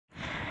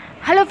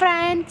Hello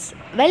friends,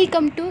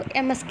 welcome to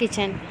MS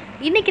Kitchen.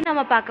 இன்னைக்கு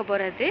நாம பார்க்க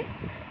போறது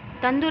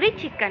தந்தூரி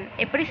சிக்கன்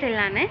எப்படி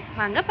செய்யலாம்னு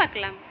வாங்க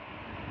பார்க்கலாம்.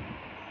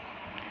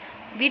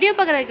 வீடியோ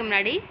பார்க்கறதுக்கு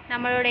முன்னாடி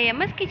நம்மளோட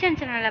MS Kitchen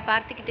சேனலை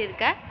பார்த்துக்கிட்டு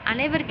இருக்க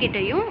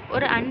அனைவர்கிட்டயும்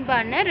ஒரு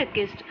அன்பான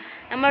ரிக்வெஸ்ட்.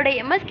 நம்மளோட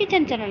MS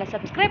Kitchen சேனலை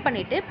சப்ஸ்கிரைப்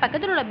பண்ணிட்டு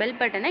பக்கத்துல உள்ள பெல்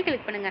பட்டனை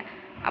கிளிக் பண்ணுங்க.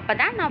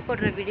 அப்பதான் நான்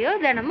போடுற வீடியோ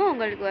தினமும்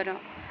உங்களுக்கு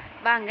வரும்.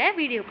 வாங்க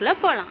வீடியோக்குள்ள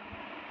போலாம்.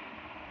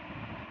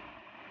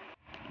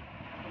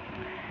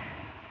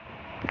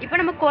 இப்போ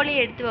நம்ம கோழியை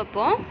எடுத்து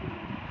வைப்போம்.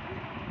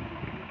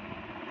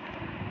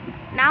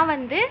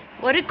 நான்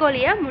ஒரு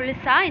கோழியை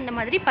முழுசாக இந்த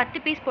மாதிரி 10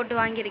 பீஸ் போட்டு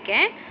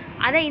வாங்கியிருக்கேன்.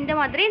 அதை இந்த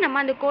மாதிரி நம்ம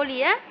அந்த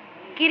கோழியை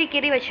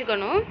கீறி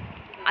வச்சுக்கணும்.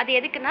 அது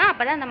எதுக்குன்னா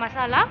அப்போ தான் அந்த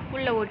மசாலா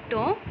உள்ளே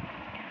ஒட்டும்.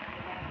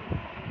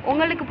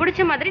 உங்களுக்கு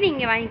பிடிச்ச மாதிரி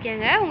நீங்கள்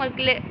வாங்கிக்கோங்க.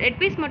 உங்களுக்கு ரெட்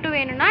பீஸ் மட்டும்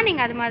வேணும்னா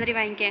நீங்கள் அது மாதிரி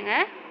வாங்கிக்கோங்க.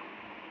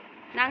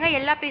 நாங்கள்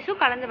எல்லா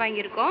பீஸும் கலந்து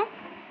வாங்கியிருக்கோம்.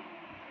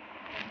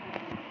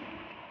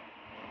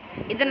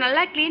 இதை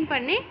நல்லா க்ளீன்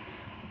பண்ணி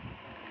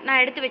நான்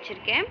எடுத்து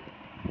வச்சிருக்கேன்.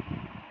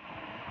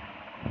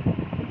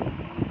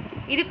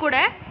 இது கூட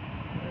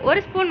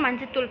 1 ஸ்பூன்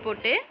மஞ்சள்தூள்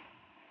போட்டு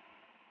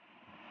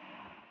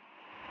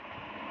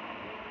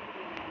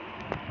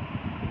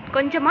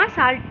கொஞ்சமா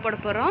சால்ட் போட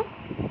போறோம்.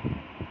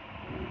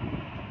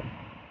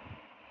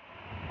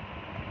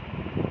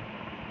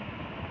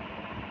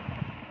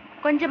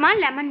 கொஞ்சமா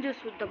லெமன்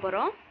ஜூஸ் ஊத்த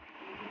போறோம்.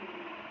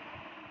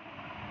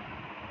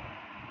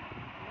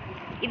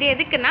 இது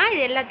எதுக்குன்னா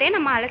இது எல்லாத்தையும்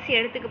நம்ம அலசி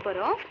எடுத்துக்க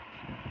போறோம்.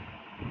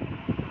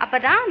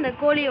 அப்பதான் அந்த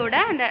கோழியோட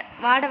அந்த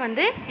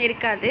வாடை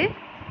இருக்காது.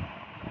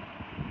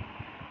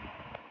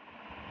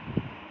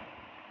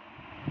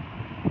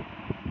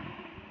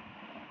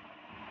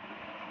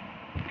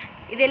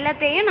 இது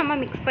எல்லாத்தையும் நம்ம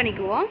மிக்ஸ்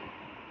பண்ணிக்குவோம்.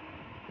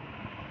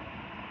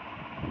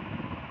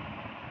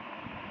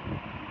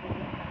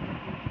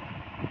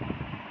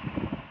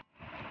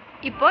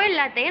 இப்போ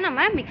எல்லாத்தையும்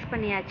நம்ம மிக்ஸ்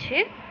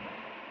பண்ணியாச்சு.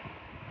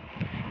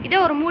 இதை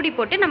ஒரு மூடி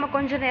போட்டு நம்ம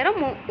கொஞ்ச நேரம்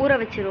ஊற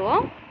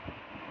வச்சிருவோம்.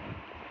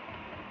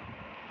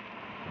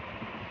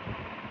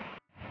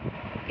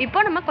 இப்போ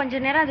நம்ம கொஞ்ச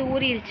நேரம் அது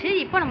ஊறிடுச்சு.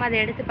 இப்போ நம்ம அதை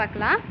எடுத்து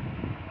பார்க்கலாம்.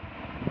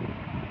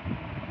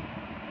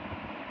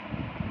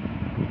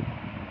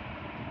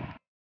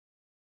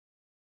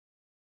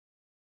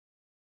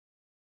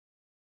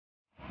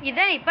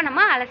 இதை இப்போ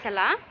நம்ம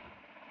அலசலாம்.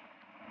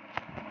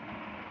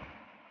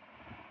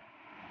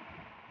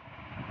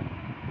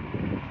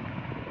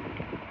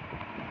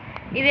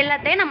 இது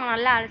எல்லாத்தையும் நம்ம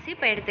நல்லா அலசி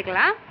இப்போ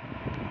எடுத்துக்கலாம்.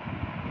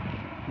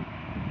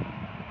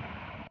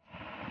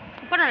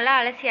 இப்போ நல்லா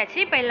அலசியாச்சு.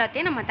 இப்போ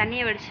எல்லாத்தையும் நம்ம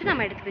தண்ணியை வடித்து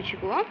நம்ம எடுத்து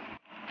வச்சுக்குவோம்.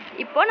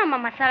 இப்போ நம்ம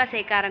மசாலா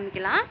சேர்க்க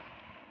ஆரம்பிக்கலாம்.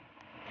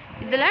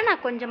 இதில்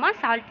நான் கொஞ்சமாக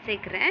சால்ட்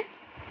சேர்க்குறேன்.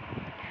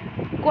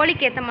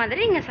 கோழிக்கு ஏற்ற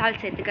மாதிரி நீங்கள்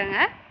சால்ட் சேர்த்துக்கோங்க.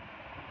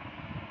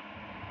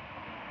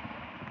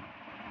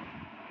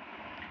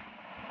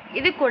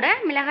 இது கூட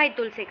மிளகாய்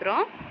தூள்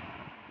சேர்க்குறோம்.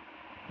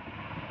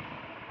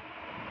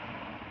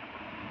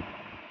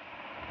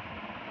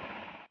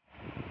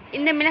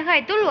 இந்த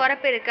மிளகாய் தூள்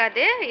உரப்பு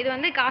இருக்காது.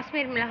 இது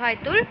காஷ்மீர்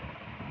மிளகாய் தூள்.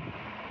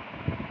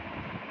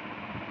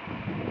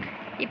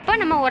 இப்போ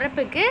நம்ம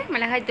உரப்புக்கு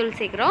மிளகாய் தூள்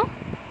சேர்க்குறோம்.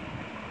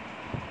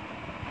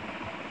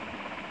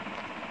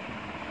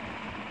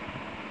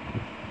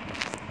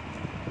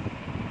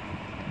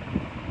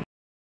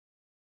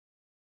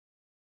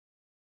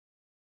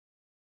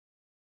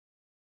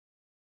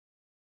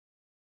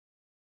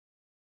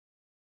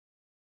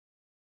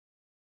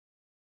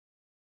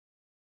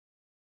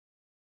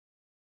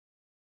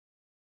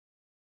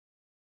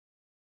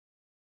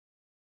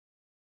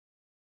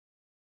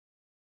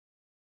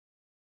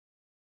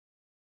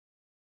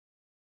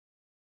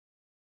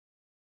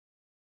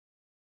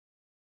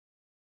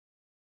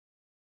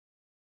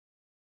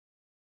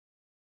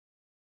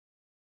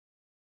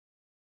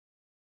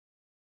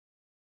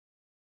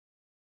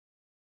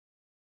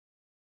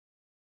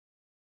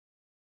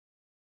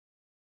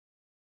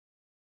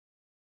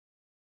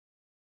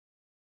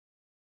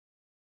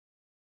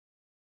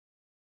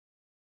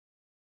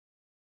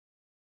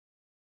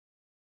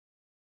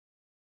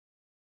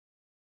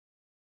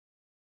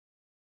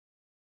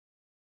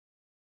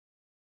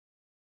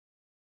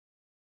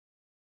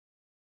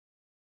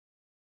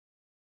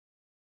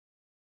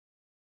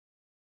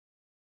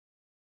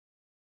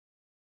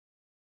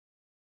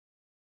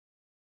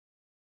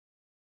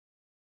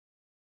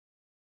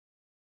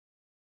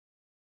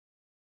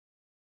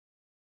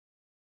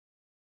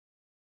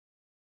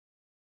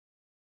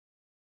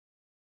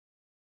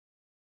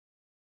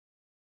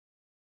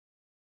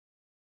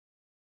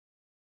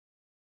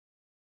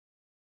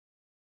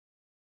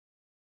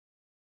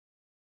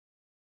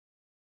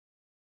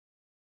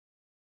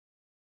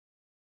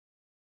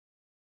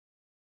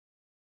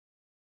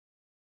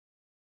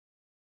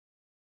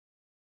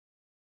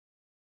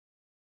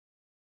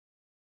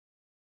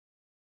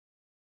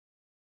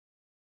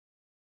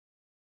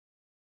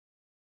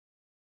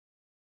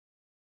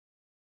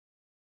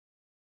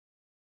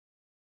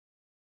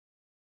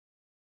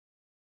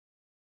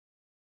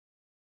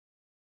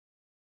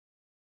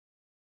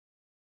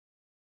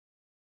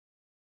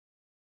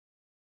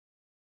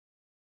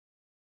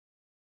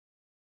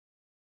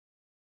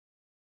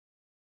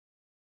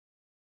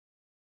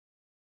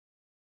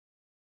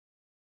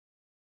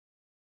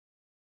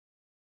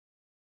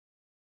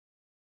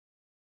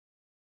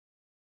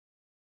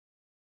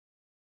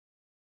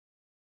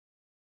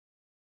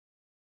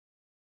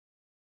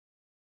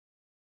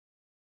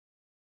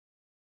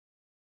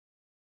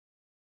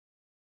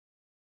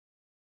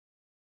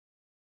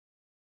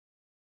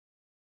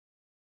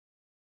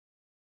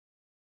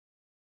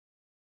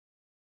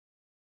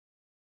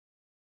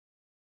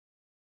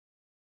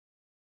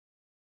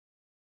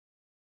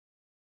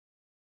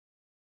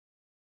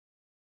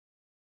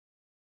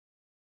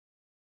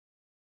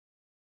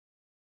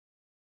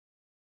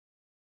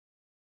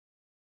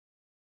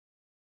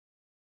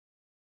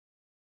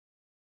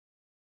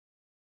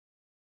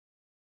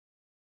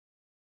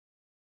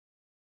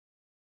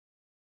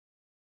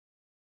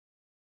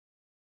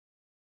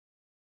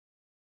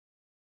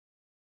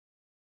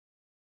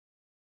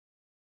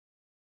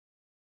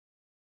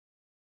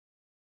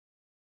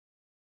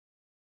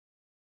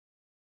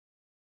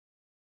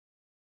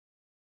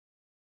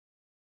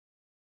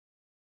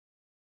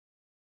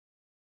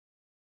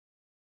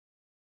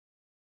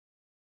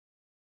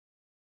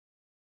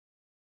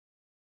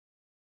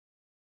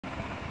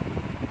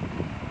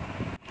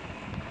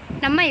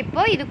 நம்ம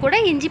இப்போ இது கூட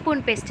இஞ்சி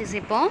பூண்டு பேஸ்ட்டு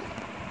சேர்ப்போம்.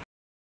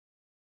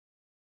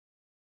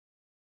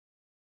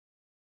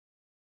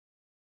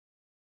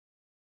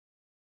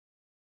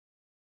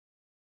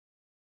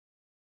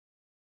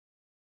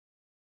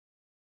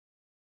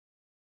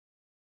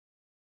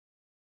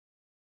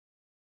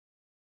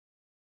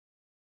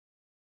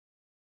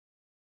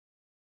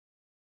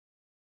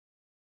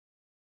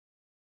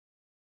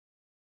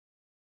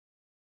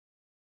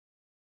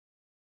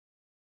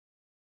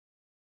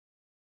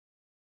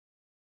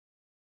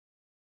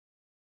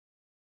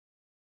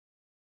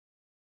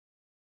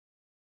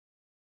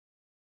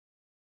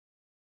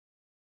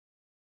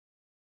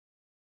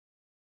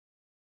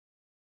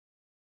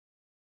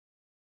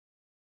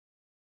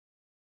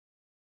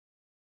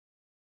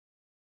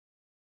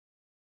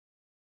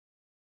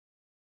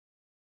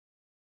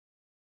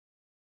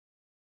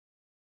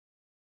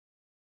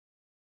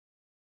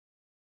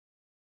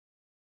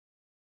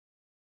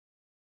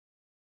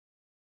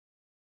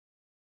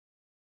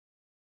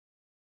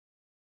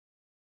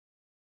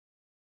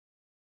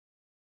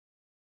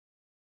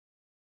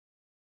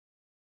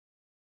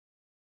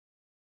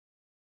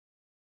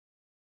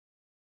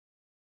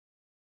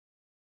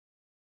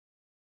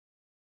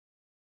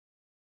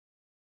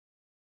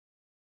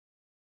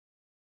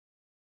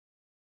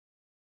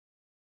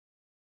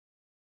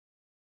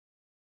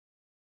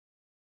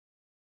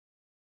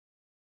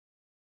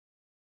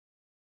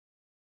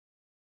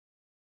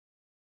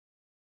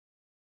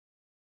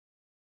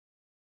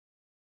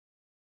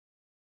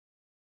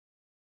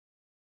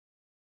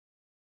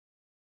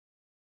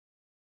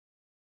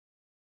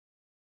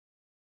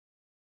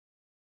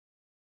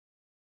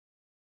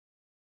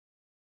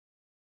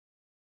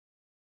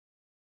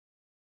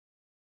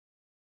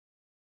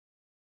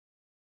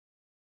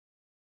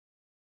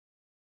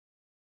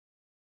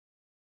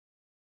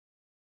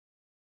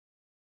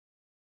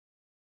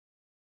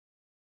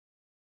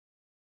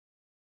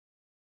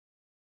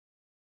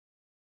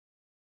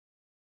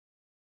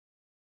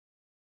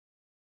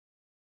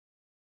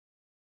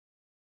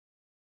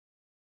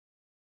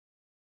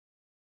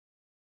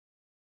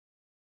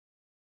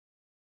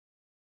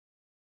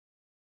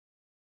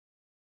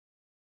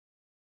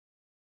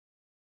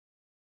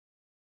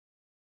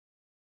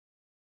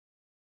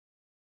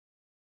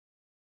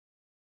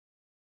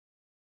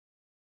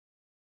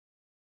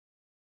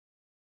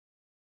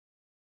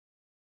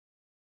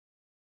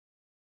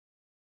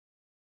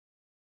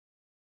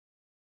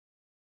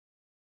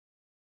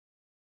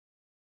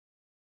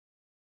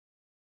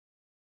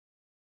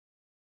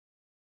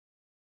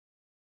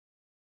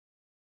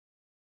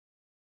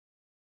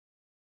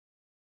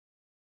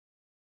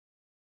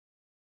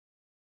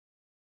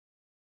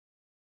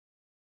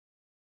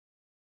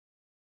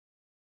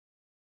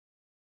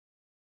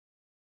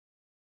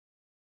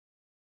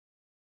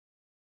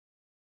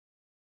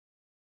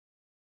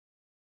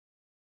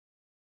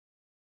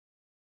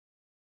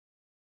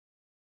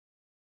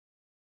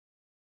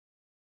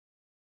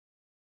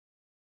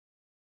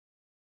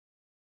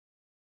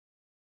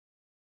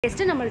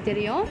 டேஸ்ட்டு நம்மளுக்கு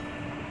தெரியும்.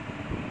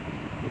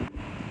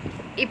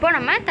 இப்போ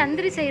நம்ம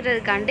தந்தூரி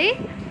செய்கிறதுக்காண்டி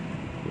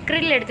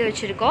கிரில் எடுத்து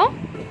வச்சுருக்கோம்.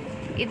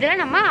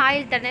 இதில் நம்ம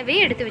ஆயில் தடவி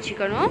எடுத்து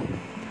வச்சுக்கணும்.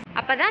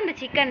 அப்போ தான் அந்த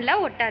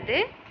சிக்கனில் ஒட்டாது.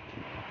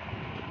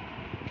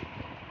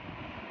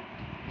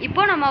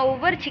 இப்போ நம்ம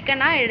ஒவ்வொரு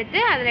சிக்கனாக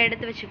எடுத்து அதில்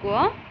எடுத்து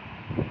வச்சுக்குவோம்.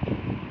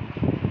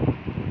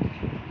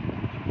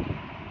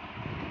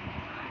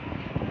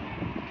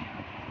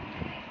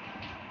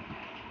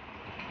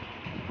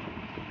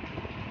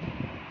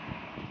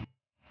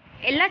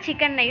 எல்லா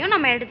சிக்கனையும்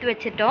நம்ம எடுத்து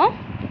வச்சிட்டோம்.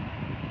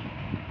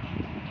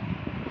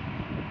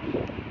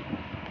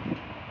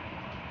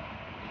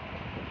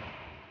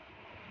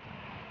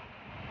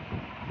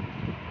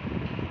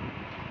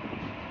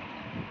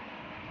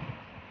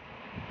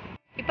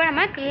 இப்போ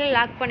நம்ம கிரில்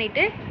லாக்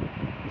பண்ணிவிட்டு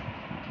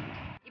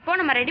இப்போ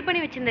நம்ம ரெடி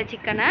பண்ணி வச்சுருந்த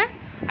சிக்கனை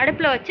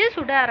அடுப்பில் வச்சு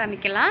சுட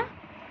ஆரம்பிக்கலாம்.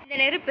 இந்த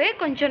நெருப்பு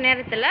கொஞ்சம்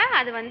நேரத்தில்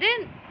அது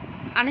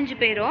அணைஞ்சு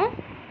போயிடும்.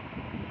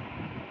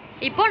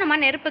 இப்போ நம்ம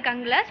நெருப்பு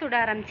கங்கில் சுட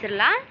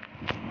ஆரம்பிச்சிடலாம்.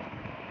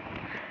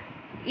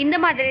 இந்த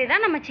மாதிரி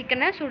தான் நம்ம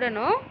சிக்கனை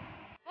சுடணும்.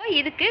 இப்போ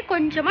இதுக்கு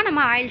கொஞ்சமாக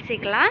நம்ம ஆயில்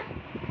சேர்க்கலாம்.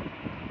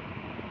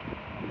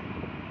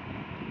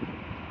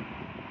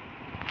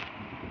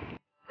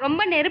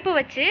 ரொம்ப நெருப்பு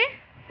வச்சு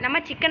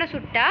நம்ம சிக்கனை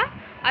சுட்டா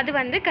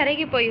அது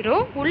கருகி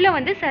போயிடும்,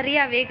 உள்ளே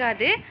சரியாக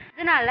வேகாது.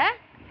 அதனால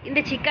இந்த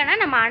சிக்கனை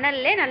நம்ம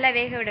அனல்லே நல்லா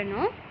வேக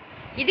விடணும்.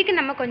 இதுக்கு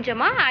நம்ம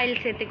கொஞ்சமாக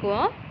ஆயில்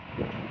சேர்த்துக்குவோம்.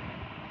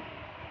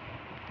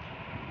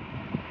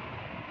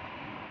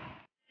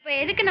 இப்போ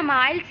எதுக்கு நம்ம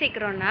ஆயில்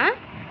சேர்க்குறோன்னா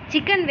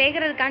சிக்கன்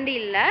வேகிறதுக்காண்டி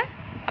இல்லை,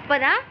 அப்போ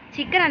தான்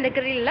சிக்கன் அந்த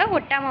கிரில்லில்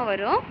ஒட்டாமல்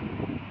வரும்.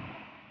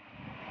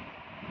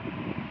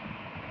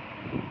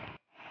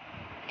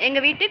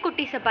 எங்கள் வீட்டு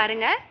குட்டீஸை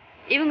பாருங்கள்,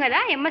 இவங்க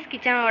தான் எம்எஸ்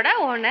கிச்சனோட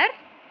ஓனர்.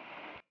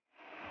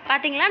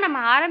 பார்த்தீங்களா, நம்ம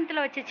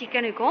ஆரம்பத்தில் வச்ச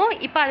சிக்கனுக்கும்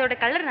இப்போ அதோட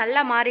கலர்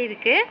நல்லா மாறி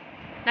இருக்கு.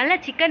 நல்லா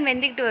சிக்கன்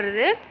வெந்துக்கிட்டு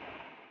வருது.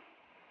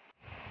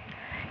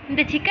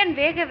 இந்த சிக்கன்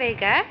வேக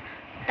வேக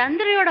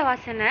தந்தூரியோட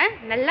வாசனை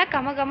நல்லா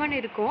கமகமன்னு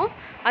இருக்கும்.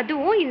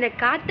 அதுவும் இந்த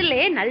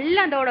காற்றுலே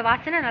நல்லா அதோட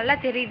வாசனை நல்லா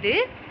தெரியுது.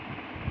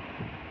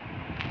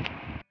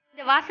 இந்த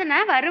இந்த வாசனை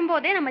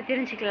வரும்போதே நம்ம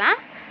தெரிஞ்சுக்கலாம்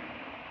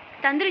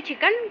தந்தூரி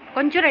சிக்கன்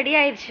கொஞ்சம் ரெடி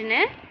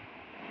ஆயிடுச்சுன்னு.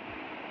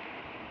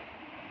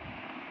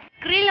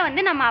 கிரில்ல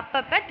வந்து நம்ம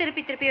அப்பப்போ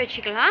திருப்பி திருப்பி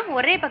வச்சுக்கலாம்.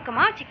 ஒரே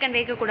பக்கமாக சிக்கன்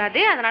வேகக்கூடாது,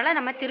 அதனால்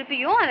நம்ம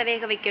திருப்பியும் அதை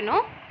வேக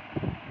வைக்கணும்.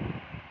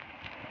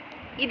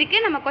 இதுக்கு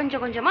நம்ம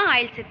கொஞ்சம் கொஞ்சமாக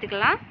ஆயில்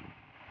சேர்த்துக்கலாம்.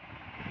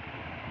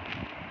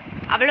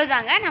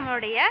 அவ்வளோதாங்க,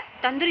 நம்மளுடைய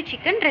தந்தூரி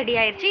சிக்கன் ரெடி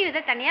ஆயிடுச்சு.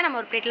 இதை தனியாக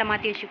நம்ம ஒரு பிளேட்டில்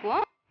மாற்றி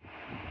வச்சுக்குவோம்.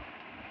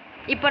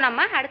 இப்போ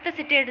நம்ம அடுத்த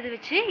செட்டு எடுத்து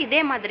வச்சு இதே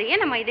மாதிரியே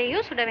நம்ம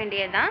இதையும் சுட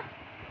வேண்டியதுதான்.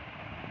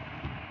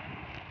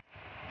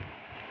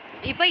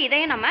 இப்போ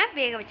இதையும் நம்ம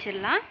வேக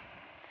வச்சிடலாம்.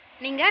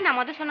 நீங்கள் நான்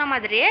முதல் சொன்ன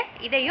மாதிரியே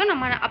இதையும்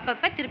நம்ம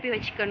அப்பப்போ திருப்பி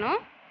வச்சுக்கணும்.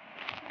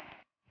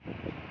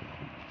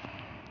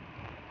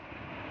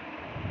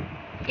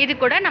 இது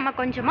கூட நம்ம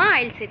கொஞ்சமாக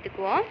ஆயில்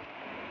சேர்த்துக்குவோம்.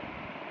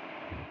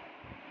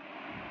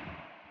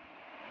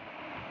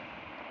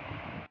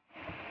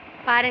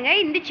 பாருங்க,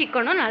 இந்த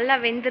சிக்கனும் நல்லா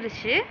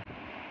வெந்துருச்சு.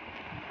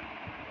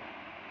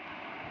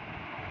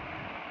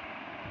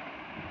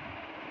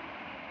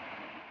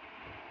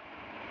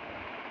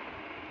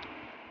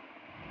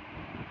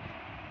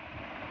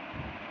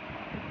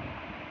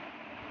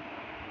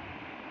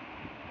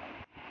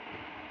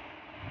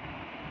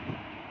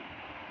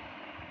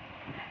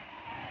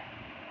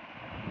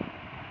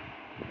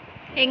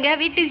 எங்கள்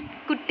வீட்டு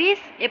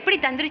குட்டீஸ் எப்படி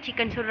தந்தூரி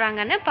சிக்கன்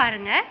சுடுறாங்கன்னு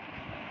பாருங்கள்.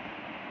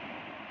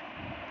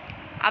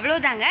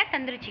 அவ்வளோதாங்க,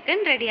 தந்தூரி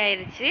சிக்கன் ரெடி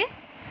ஆயிடுச்சு.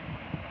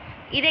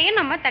 இதையும்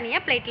நம்ம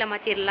தனியாக பிளேட்டில்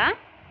மாற்றிடலாம்.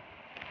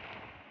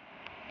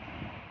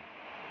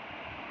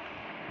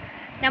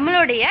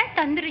 நம்மளுடைய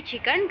தந்தூரி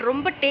சிக்கன்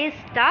ரொம்ப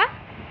டேஸ்ட்டாக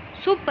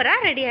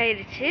சூப்பராக ரெடி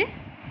ஆயிடுச்சு.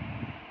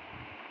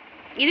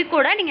 இது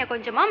கூட நீங்கள்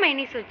கொஞ்சமாக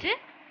மைனீஸ் வச்சு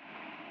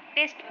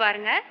டேஸ்ட்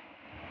பாருங்கள்.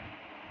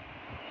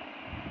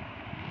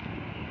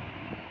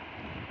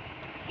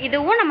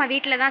 இதுவும் நம்ம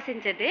வீட்டில் தான்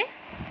செஞ்சது.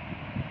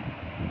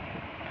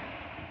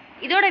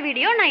 இதோட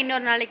வீடியோ நான்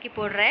இன்னொரு நாளைக்கு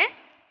போடுறேன்.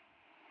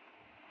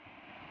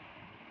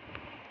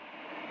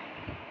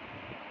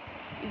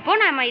 இப்போ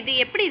நம்ம இது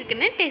எப்படி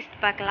இருக்குன்னு டேஸ்ட்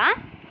பார்க்கலாம்.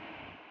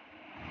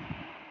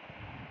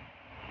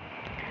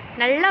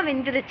 நல்லா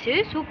வெந்துருச்சு,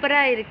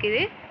 சூப்பராக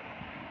இருக்குது.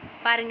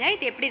 பாருங்க,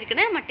 இது எப்படி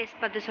இருக்குன்னு நம்ம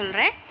டேஸ்ட் பார்த்து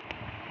சொல்கிறேன்.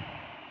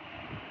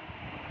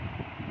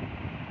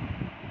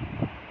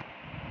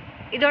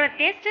 இதோட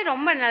டேஸ்ட்டு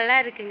ரொம்ப நல்லா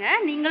இருக்குங்க.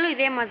 நீங்களும்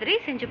இதே மாதிரி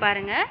செஞ்சு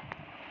பாருங்க.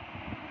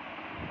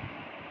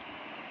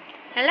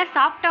 நல்லா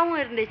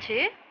சாஃப்டாகவும் இருந்துச்சு.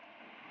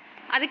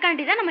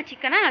 அதுக்காண்டி தான் நம்ம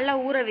சிக்கனை நல்லா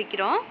ஊற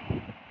வைக்கிறோம்.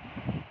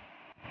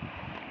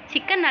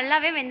 சிக்கன்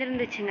நல்லாவே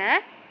வெந்திருந்துச்சுங்க.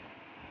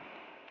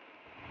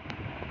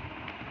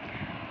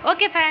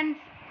 ஓகே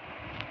ஃப்ரெண்ட்ஸ்,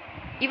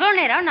 இவ்வளோ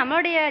நேரம்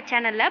நம்மளுடைய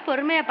சேனலில்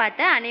பொறுமையாக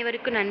பார்த்த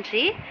அனைவருக்கும்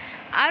நன்றி.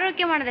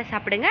 ஆரோக்கியமானதை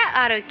சாப்பிடுங்க,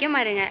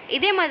 ஆரோக்கியமாக இருங்க.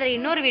 இதே மாதிரி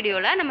இன்னொரு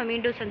வீடியோவில் நம்ம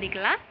மீண்டும்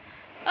சந்திக்கலாம்.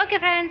 ஓகே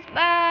ஃப்ரெண்ட்ஸ்,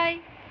 பாய்.